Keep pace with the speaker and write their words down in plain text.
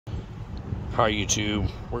Hi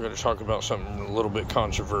YouTube. We're going to talk about something a little bit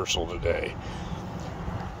controversial today.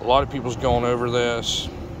 A lot of people's going over this.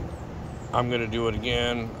 I'm going to do it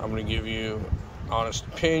again. I'm going to give you honest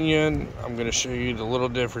opinion. I'm going to show you the little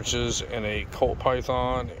differences in a Colt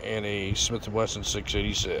Python and a Smith & Wesson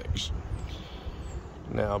 686.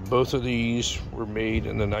 Now, both of these were made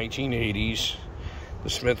in the 1980s. The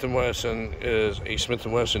Smith & Wesson is a Smith &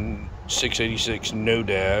 Wesson 686 no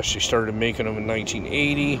dash. They started making them in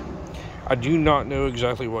 1980. I do not know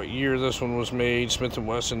exactly what year this one was made. Smith &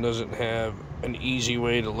 Wesson doesn't have an easy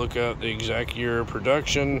way to look up the exact year of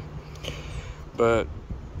production, but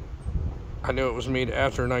I know it was made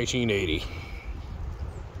after 1980.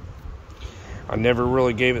 I never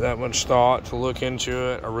really gave it that much thought to look into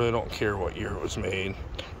it. I really don't care what year it was made.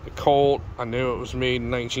 The Colt, I knew it was made in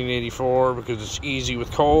 1984 because it's easy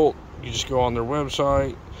with Colt. You just go on their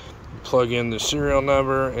website, plug in the serial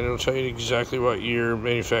number, and it'll tell you exactly what year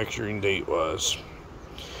manufacturing date was.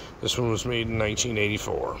 This one was made in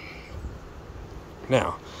 1984.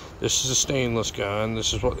 Now, this is a stainless gun.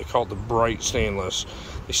 This is what they call the bright stainless.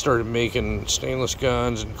 They started making stainless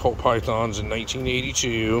guns and Colt Pythons in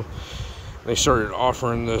 1982. They started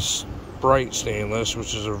offering this bright stainless,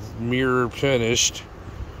 which is a mirror finished,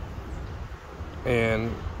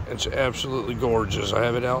 and it's absolutely gorgeous. I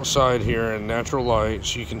have it outside here in natural light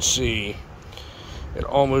so you can see it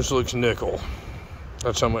almost looks nickel.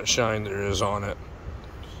 That's how much shine there is on it.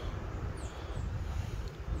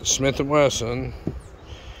 The Smith & Wesson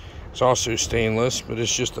is also stainless, but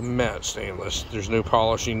it's just a matte stainless. There's no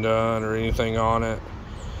polishing done or anything on it.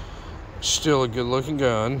 It's still a good looking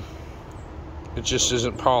gun. It just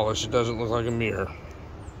isn't polished. It doesn't look like a mirror.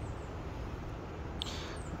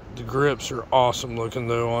 The grips are awesome looking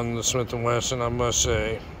though on the Smith & Wesson, I must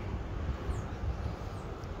say.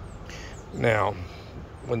 Now,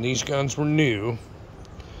 when these guns were new,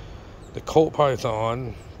 the Colt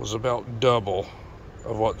Python was about double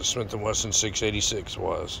of what the Smith & Wesson 686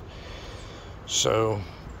 was. So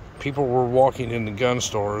people were walking into gun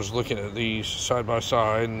stores looking at these side by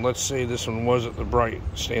side, and let's say this one wasn't the bright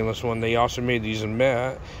stainless one. They also made these in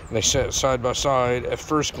matte, and they sat side by side. At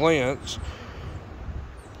first glance,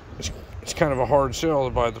 it's kind of a hard sell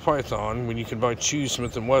to buy the Python when you can buy two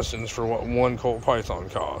Smith & Wessons for what one Colt Python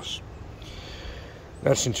costs.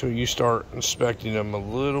 That's until you start inspecting them a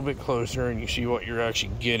little bit closer and you see what you're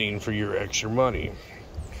actually getting for your extra money.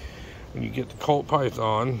 When you get the Colt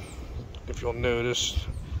Python, if you'll notice,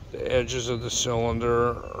 the edges of the cylinder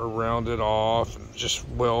are rounded off, just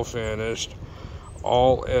well finished.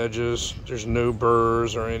 All edges, there's no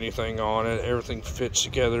burrs or anything on it. Everything fits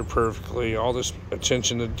together perfectly. All this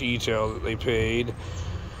attention to detail that they paid.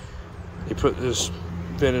 They put this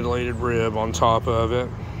ventilated rib on top of it.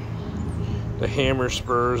 The hammer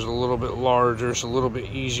spur is a little bit larger. It's a little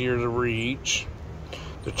bit easier to reach.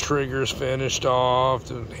 The trigger's finished off.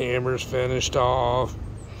 The hammer's finished off.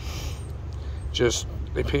 Just,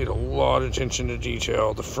 they paid a lot of attention to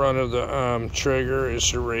detail. The front of the trigger is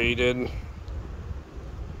serrated.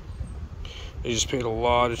 They just paid a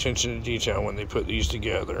lot of attention to detail when they put these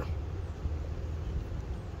together.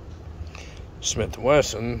 Smith &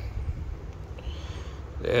 Wesson,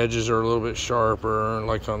 the edges are a little bit sharper,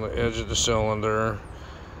 like on the edge of the cylinder.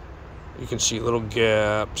 You can see little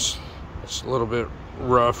gaps. It's a little bit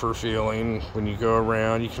rougher feeling when you go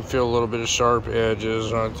around. You can feel a little bit of sharp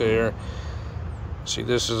edges right there. See,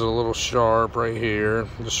 this is a little sharp right here.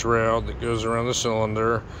 The shroud that goes around the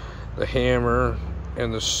cylinder. The hammer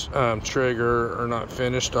and the trigger are not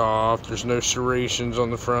finished off. There's no serrations on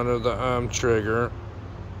the front of the trigger.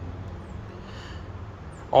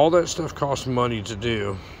 All that stuff costs money to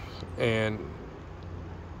do, and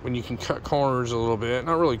when you can cut corners a little bit,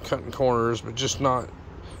 not really cutting corners, but just not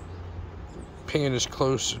paying as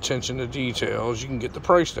close attention to details, you can get the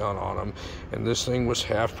price down on them, and this thing was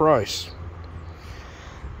half price.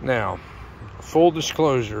 Now, full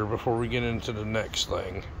disclosure before we get into the next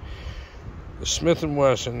thing. The Smith &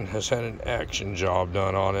 Wesson has had an action job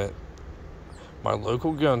done on it. My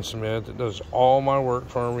local gunsmith that does all my work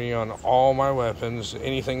for me on all my weapons,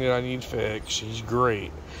 anything that I need fixed, he's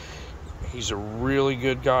great. He's a really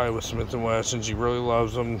good guy with Smith & Wessons. He really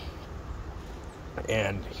loves them.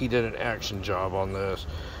 And he did an action job on this.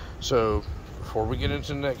 So, before we get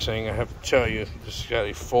into the next thing, I have to tell you, this has got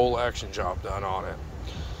a full action job done on it.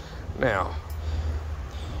 Now,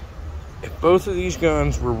 if both of these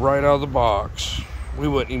guns were right out of the box, we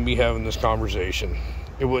wouldn't even be having this conversation.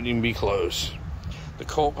 It wouldn't even be close. The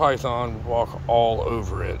Colt Python would walk all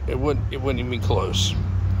over it. It wouldn't even be close.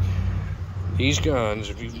 These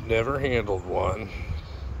guns, if you've never handled one,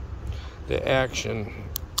 the action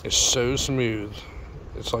is so smooth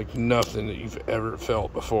It's like nothing that you've ever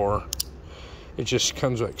felt before. It just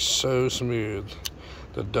comes back so smooth.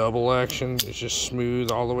 The double action is just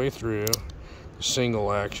smooth all the way through. The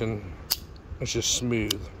single action is just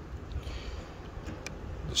smooth.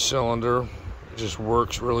 The cylinder just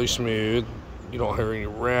works really smooth. You don't hear any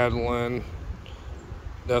rattling.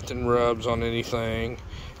 Nothing rubs on anything.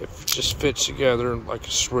 It just fits together like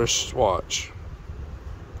a Swiss watch.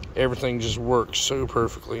 Everything just works so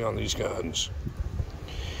perfectly on these guns.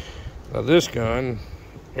 Now this gun,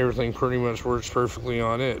 everything pretty much works perfectly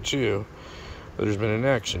on it too. But there's been an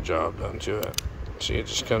action job done to it. See, it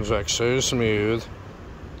just comes back so smooth.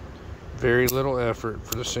 Very little effort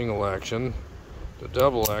for the single action. The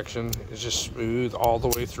double action is just smooth all the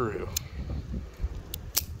way through.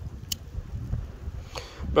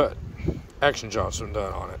 But action job's been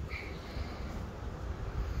done on it.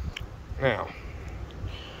 Now,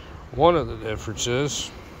 one of the differences,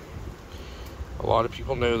 a lot of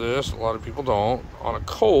people know this, a lot of people don't. On a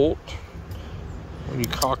Colt, when you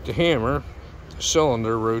cock the hammer, the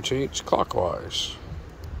cylinder rotates clockwise.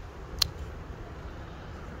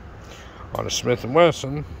 On a Smith &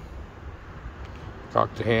 Wesson,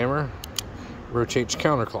 cock the hammer, rotates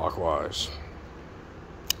counterclockwise.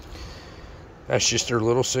 That's just their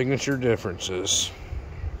little signature differences.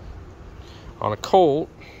 On a Colt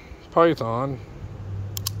Python,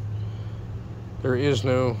 there is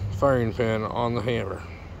no firing pin on the hammer.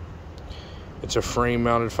 It's a frame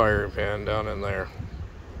mounted firing pin down in there.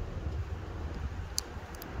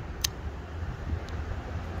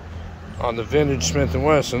 On the vintage Smith &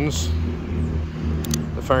 Wessons,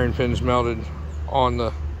 the firing pin is mounted on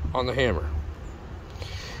the hammer.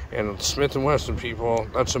 And the Smith & Wesson people,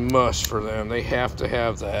 that's a must for them. They have to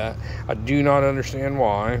have that. I do not understand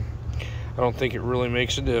why. I don't think it really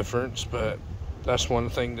makes a difference, but that's one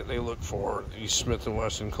thing that they look for, these Smith &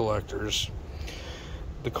 Wesson collectors.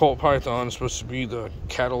 The Colt Python is supposed to be the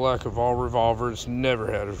Cadillac of all revolvers. It's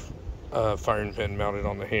never had a firing pin mounted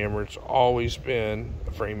on the hammer. It's always been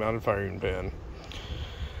a frame-mounted firing pin.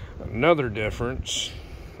 Another difference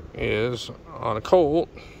is on a Colt,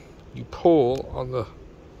 you pull on the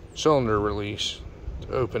cylinder release to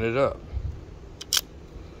open it up.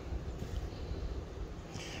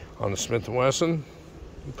 On the Smith & Wesson,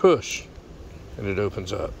 you push and it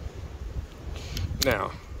opens up.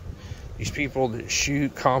 Now, these people that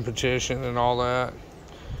shoot competition and all that,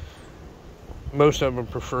 most of them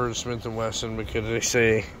prefer the Smith & Wesson because they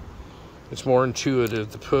say it's more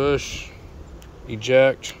intuitive to push,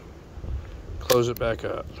 eject, close it back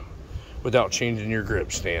up without changing your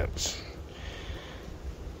grip stance.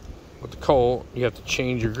 With the Colt, you have to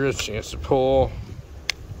change your grip stance to pull,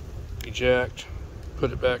 eject,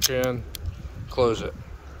 put it back in, close it.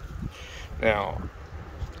 Now,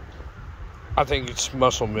 I think it's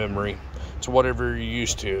muscle memory. It's whatever you're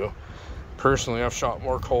used to. Personally, I've shot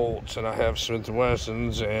more Colts than I have Smith &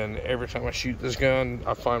 Wessons, and every time I shoot this gun,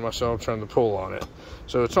 I find myself trying to pull on it.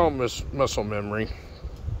 So it's almost muscle memory.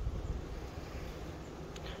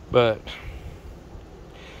 But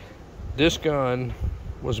this gun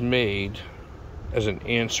was made as an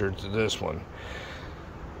answer to this one.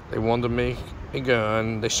 They wanted to make a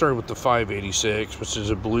gun. They started with the 586, which is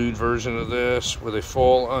a blued version of this with a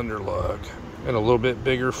full underlug and a little bit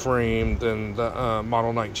bigger frame than the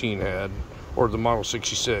Model 19 had, or the Model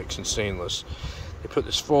 66 in stainless. They put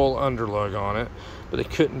this full underlug on it, but they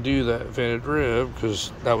couldn't do that vented rib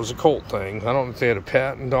because that was a Colt thing. I don't know if they had a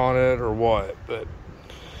patent on it or what, but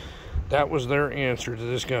that was their answer to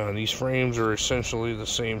this gun. These frames are essentially the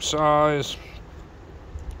same size,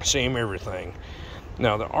 same everything.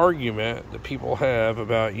 Now, the argument that people have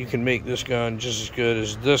about you can make this gun just as good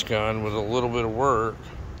as this gun with a little bit of work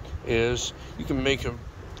is you can make a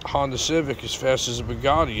Honda Civic as fast as a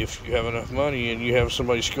Bugatti if you have enough money and you have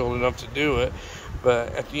somebody skilled enough to do it.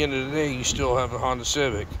 But at the end of the day, you still have a Honda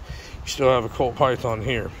Civic. You still have a Colt Python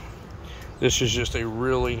here. This is just a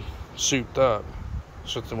really souped up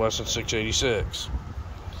Smith & Wesson 686.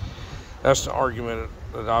 That's the argument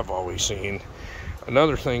that I've always seen.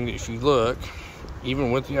 Another thing, if you look,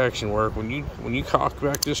 even with the action work, when you cock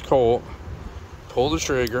back this Colt, pull the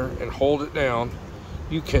trigger and hold it down,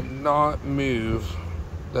 you cannot move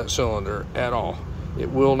that cylinder at all. It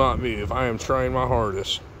will not move. I am trying my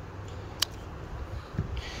hardest.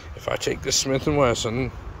 If I take this Smith &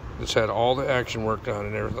 Wesson that's had all the action work done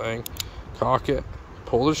and everything, cock it,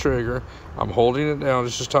 pull the trigger, I'm holding it down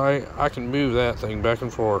just as tight, I can move that thing back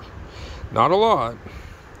and forth. Not a lot,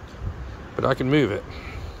 but I can move it.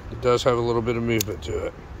 It does have a little bit of movement to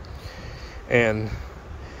it. And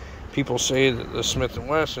people say that the Smith &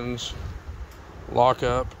 Wessons lock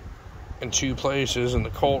up in two places and the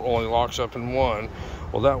Colt only locks up in one.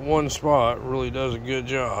 Well, that one spot really does a good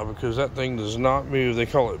job because that thing does not move. They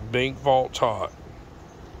call it bank vault taut.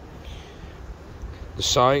 The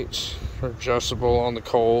sights are adjustable on the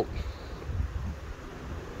Colt.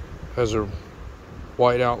 Has a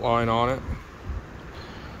white outline on it.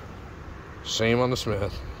 Same on the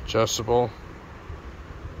Smith. Adjustable,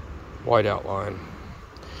 white outline.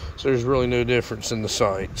 So there's really no difference in the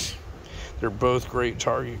sights. They're both great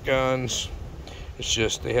target guns. It's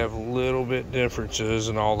just they have little bit differences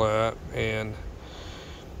and all that. And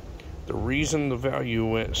the reason the value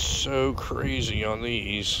went so crazy on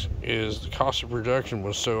these is the cost of production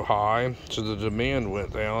was so high, so the demand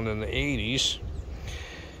went down in the 80s.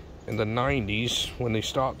 In the 90s, when they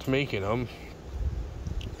stopped making them,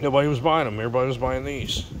 nobody was buying them. Everybody was buying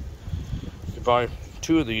these. You could buy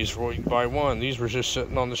 2 of these for what you could buy 1. These were just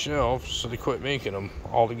sitting on the shelf, so they quit making them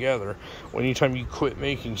altogether. Well, anytime you quit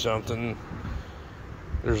making something,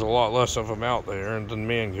 there's a lot less of them out there, and the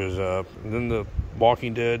demand goes up. And then the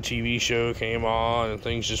Walking Dead TV show came on, and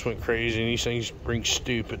things just went crazy, and these things bring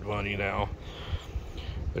stupid money now.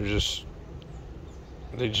 They just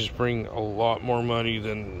bring a lot more money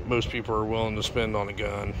than most people are willing to spend on a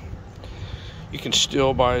gun. You can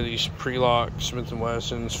still buy these pre-lock Smith &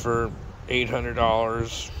 Wessons for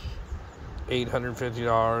 $800,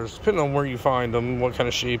 $850, depending on where you find them, what kind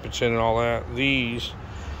of shape it's in and all that. These,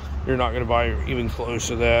 you're not going to buy even close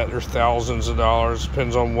to that. They're thousands of dollars.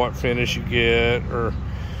 Depends on what finish you get or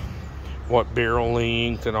what barrel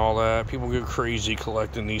length and all that. People go crazy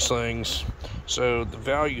collecting these things. So the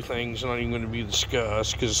value thing's not even going to be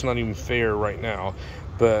discussed because it's not even fair right now.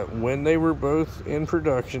 But when they were both in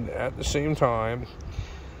production at the same time,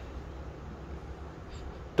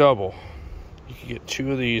 double. You can get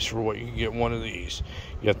 2 of these for what you can get 1 of these.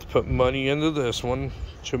 You have to put money into this one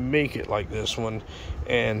to make it like this one.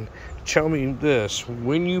 And tell me this,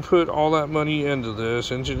 when you put all that money into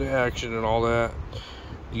this, into the action and all that,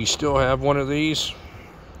 do you still have 1 of these?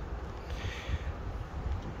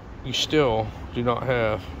 You still do not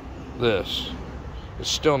have this. It's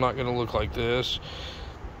still not going to look like this.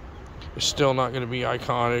 It's still not going to be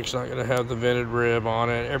iconic. It's not going to have the vented rib on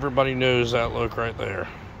it. Everybody knows that look right there.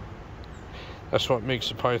 That's what makes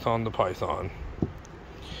the Python the Python.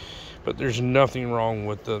 But there's nothing wrong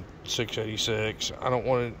with the 686. I don't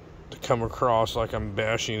want it to come across like I'm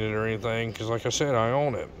bashing it or anything, because like I said, I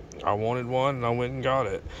own it. I wanted one and I went and got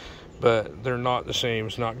it. But they're not the same.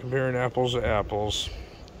 It's not comparing apples to apples.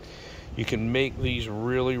 You can make these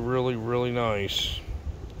really, really, really nice.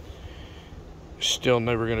 Still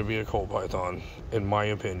never going to be a Colt Python, in my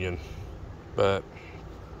opinion. But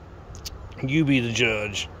you be the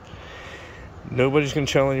judge. Nobody's going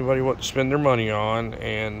to tell anybody what to spend their money on,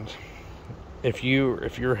 and if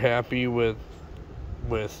you're happy with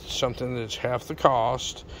something that's half the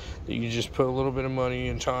cost, that you just put a little bit of money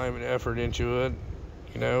and time and effort into it,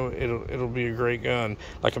 you know, it'll be a great gun.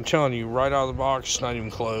 Like I'm telling you, right out of the box, it's not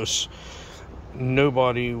even close.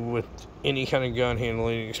 Nobody with any kind of gun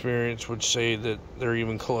handling experience would say that they're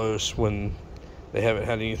even close when they haven't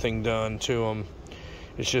had anything done to them.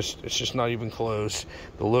 It's just not even close.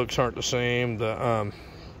 The looks aren't the same. The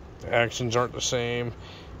actions aren't the same.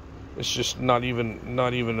 It's just not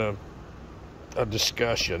even a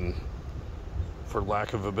discussion, for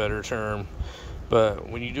lack of a better term. But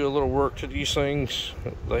when you do a little work to these things,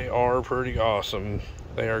 they are pretty awesome.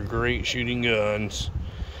 They are great shooting guns.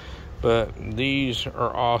 But these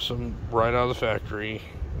are awesome right out of the factory.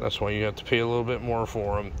 That's why you have to pay a little bit more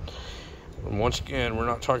for them. And once again, we're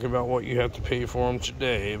not talking about what you have to pay for them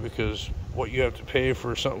today, because what you have to pay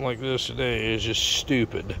for something like this today is just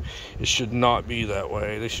stupid. It should not be that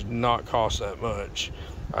way. They should not cost that much.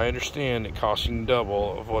 I understand it costing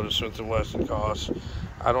double of what a Smith & Wesson costs.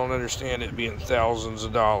 I don't understand it being thousands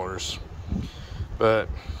of dollars. But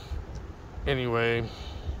anyway,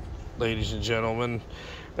 ladies and gentlemen,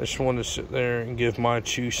 I just wanted to sit there and give my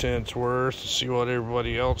 2 cents worth to see what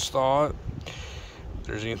everybody else thought. If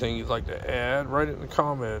there's anything you'd like to add, write it in the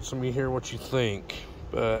comments. Let me hear what you think.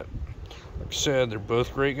 But like I said, they're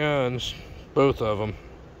both great guns, both of them.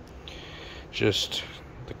 Just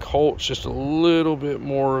the Colt's just a little bit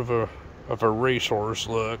more of a racehorse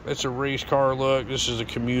look. It's a race car look. This is a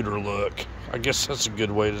commuter look. I guess that's a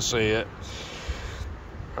good way to say it.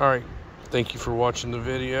 All right, thank you for watching the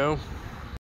video.